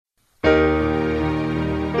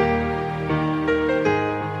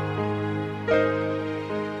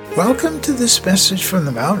Welcome to this message from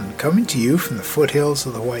the mountain, coming to you from the foothills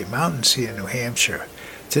of the White Mountains here in New Hampshire.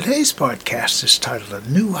 Today's podcast is titled A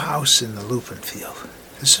New House in the Lupine Field.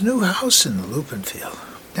 There's a new house in the Lupine Field.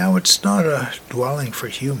 Now, it's not a dwelling for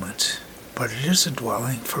humans, but it is a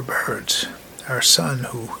dwelling for birds. Our son,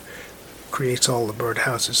 who creates all the bird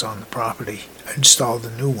houses on the property, installed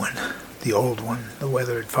a new one. The old one, the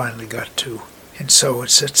weather had finally got to. And so it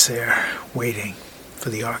sits there waiting for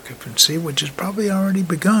the occupancy, which has probably already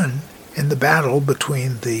begun in the battle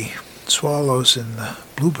between the swallows and the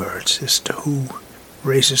bluebirds as to who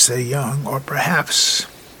raises their young, or perhaps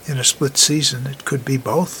in a split season it could be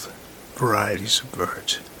both varieties of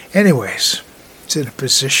birds. Anyways, it's in a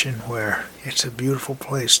position where it's a beautiful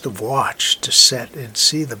place to watch, to sit and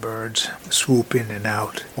see the birds swoop in and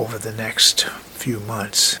out over the next few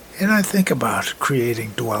months. And I think about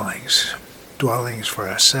creating dwellings for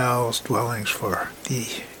ourselves, dwellings for the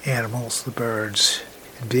animals, the birds,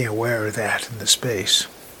 and being aware of that in the space.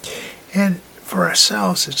 And for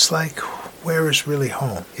ourselves, it's like, where is really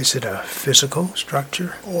home? Is it a physical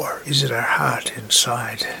structure, or is it our heart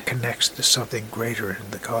inside connects to something greater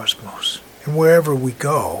in the cosmos? And wherever we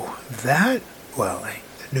go, that dwelling,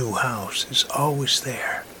 the new house, is always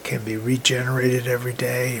there. Can be regenerated every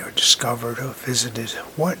day, or discovered, or visited,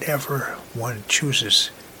 whatever one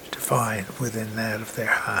chooses to find within that of their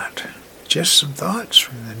heart. Just some thoughts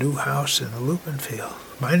from the new house in the Lupine Field.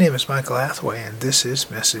 My name is Michael Hathaway, and this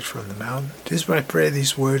is Message from the Mountain. It is my prayer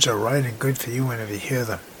these words are right and good for you whenever you hear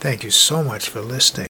them. Thank you so much for listening.